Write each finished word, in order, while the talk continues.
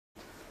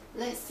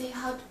Let's see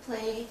how to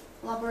play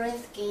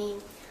Labyrinth game.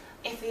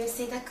 If you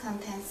see the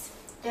contents,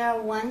 there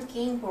are 1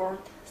 game board,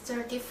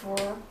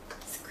 34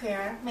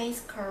 square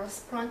maze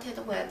cards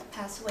printed with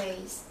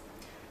pathways,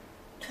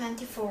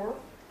 24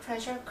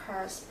 treasure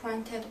cards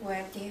printed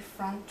with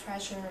different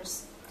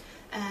treasures,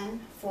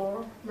 and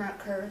 4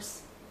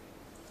 markers.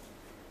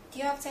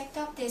 The object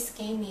of this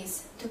game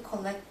is to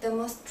collect the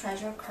most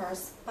treasure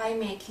cards by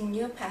making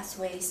new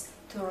pathways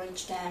to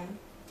reach them.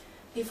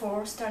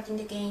 Before starting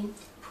the game,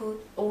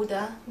 put all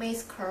the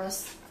maze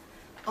cards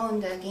on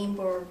the game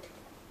board.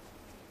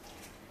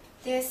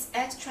 This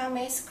extra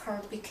maze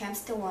card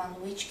becomes the one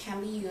which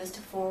can be used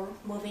for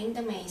moving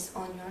the maze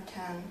on your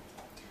turn.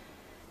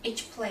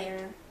 Each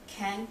player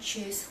can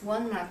choose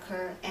 1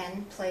 marker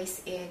and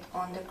place it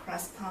on the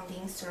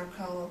corresponding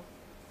circle.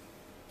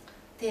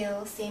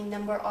 Deal same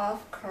number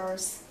of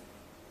cards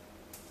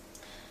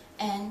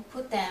and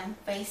put them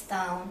face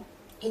down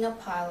in a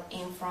pile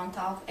in front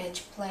of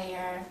each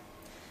player.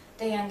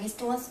 The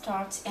youngest one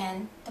starts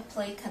and the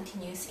play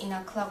continues in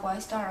a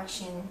clockwise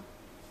direction.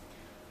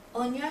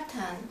 On your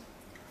turn,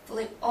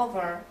 flip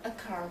over a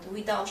card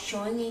without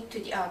showing it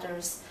to the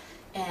others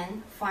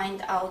and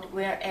find out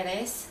where it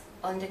is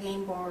on the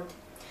game board.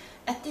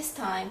 At this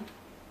time,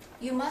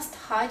 you must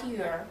hide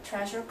your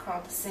treasure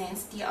card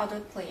since the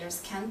other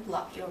players can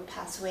block your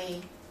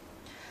pathway.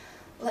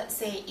 Let's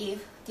say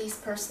if this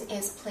person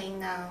is playing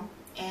now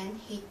and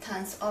he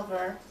turns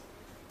over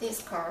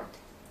this card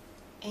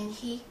and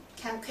he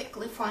can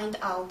quickly find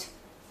out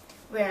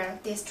where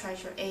this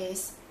treasure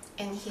is,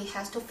 and he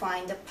has to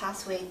find the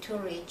pathway to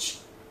reach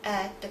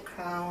at the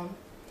crown.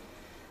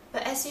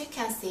 But as you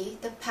can see,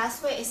 the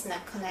pathway is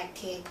not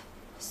connected,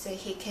 so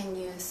he can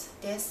use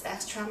this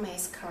extra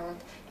maze card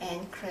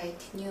and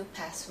create new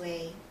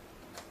pathway.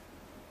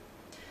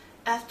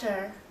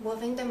 After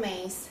moving the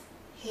maze,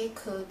 he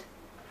could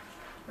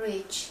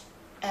reach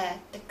at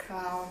the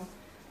crown,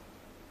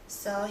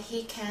 so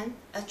he can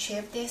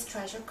achieve this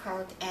treasure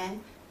card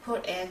and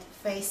put it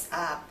face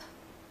up.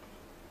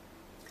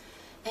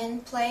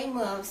 And play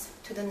moves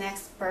to the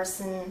next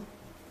person.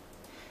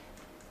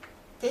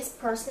 This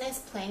person is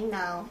playing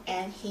now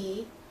and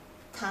he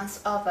turns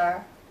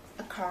over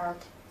a card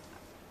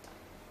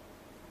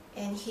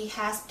and he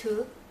has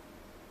to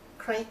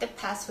create the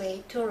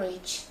pathway to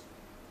reach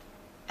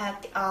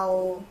at the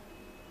owl.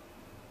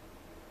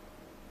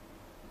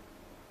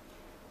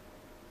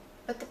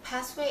 But the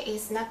pathway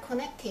is not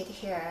connected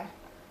here,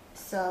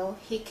 so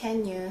he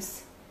can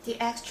use the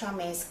extra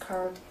maze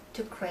card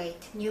to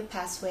create new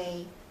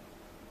pathway.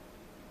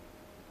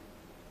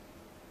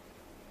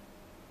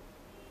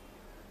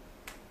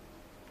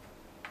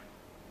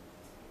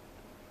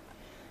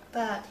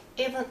 But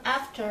even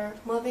after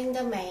moving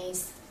the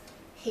maze,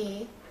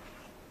 he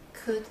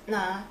could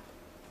not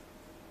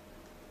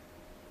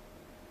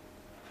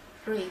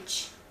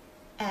reach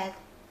at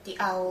the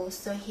owl,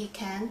 so he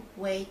can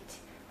wait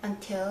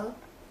until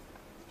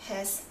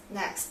his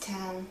next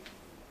turn.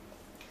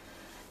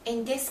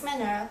 In this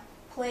manner,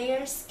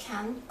 players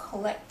can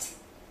collect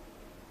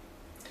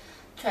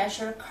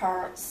treasure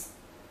cards,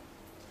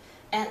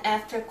 and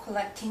after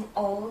collecting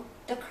all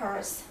the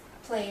cards,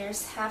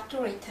 players have to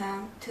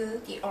return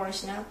to the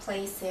original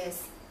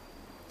places.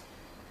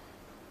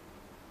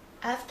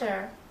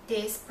 After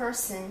this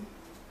person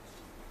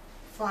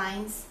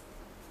finds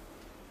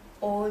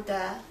all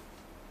the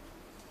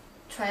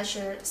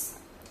treasures,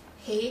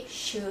 he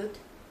should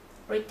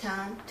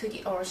return to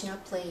the original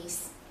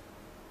place.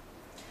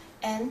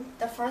 And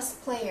the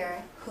first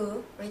player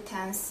who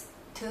returns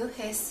to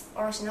his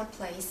original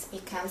place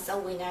becomes a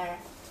winner.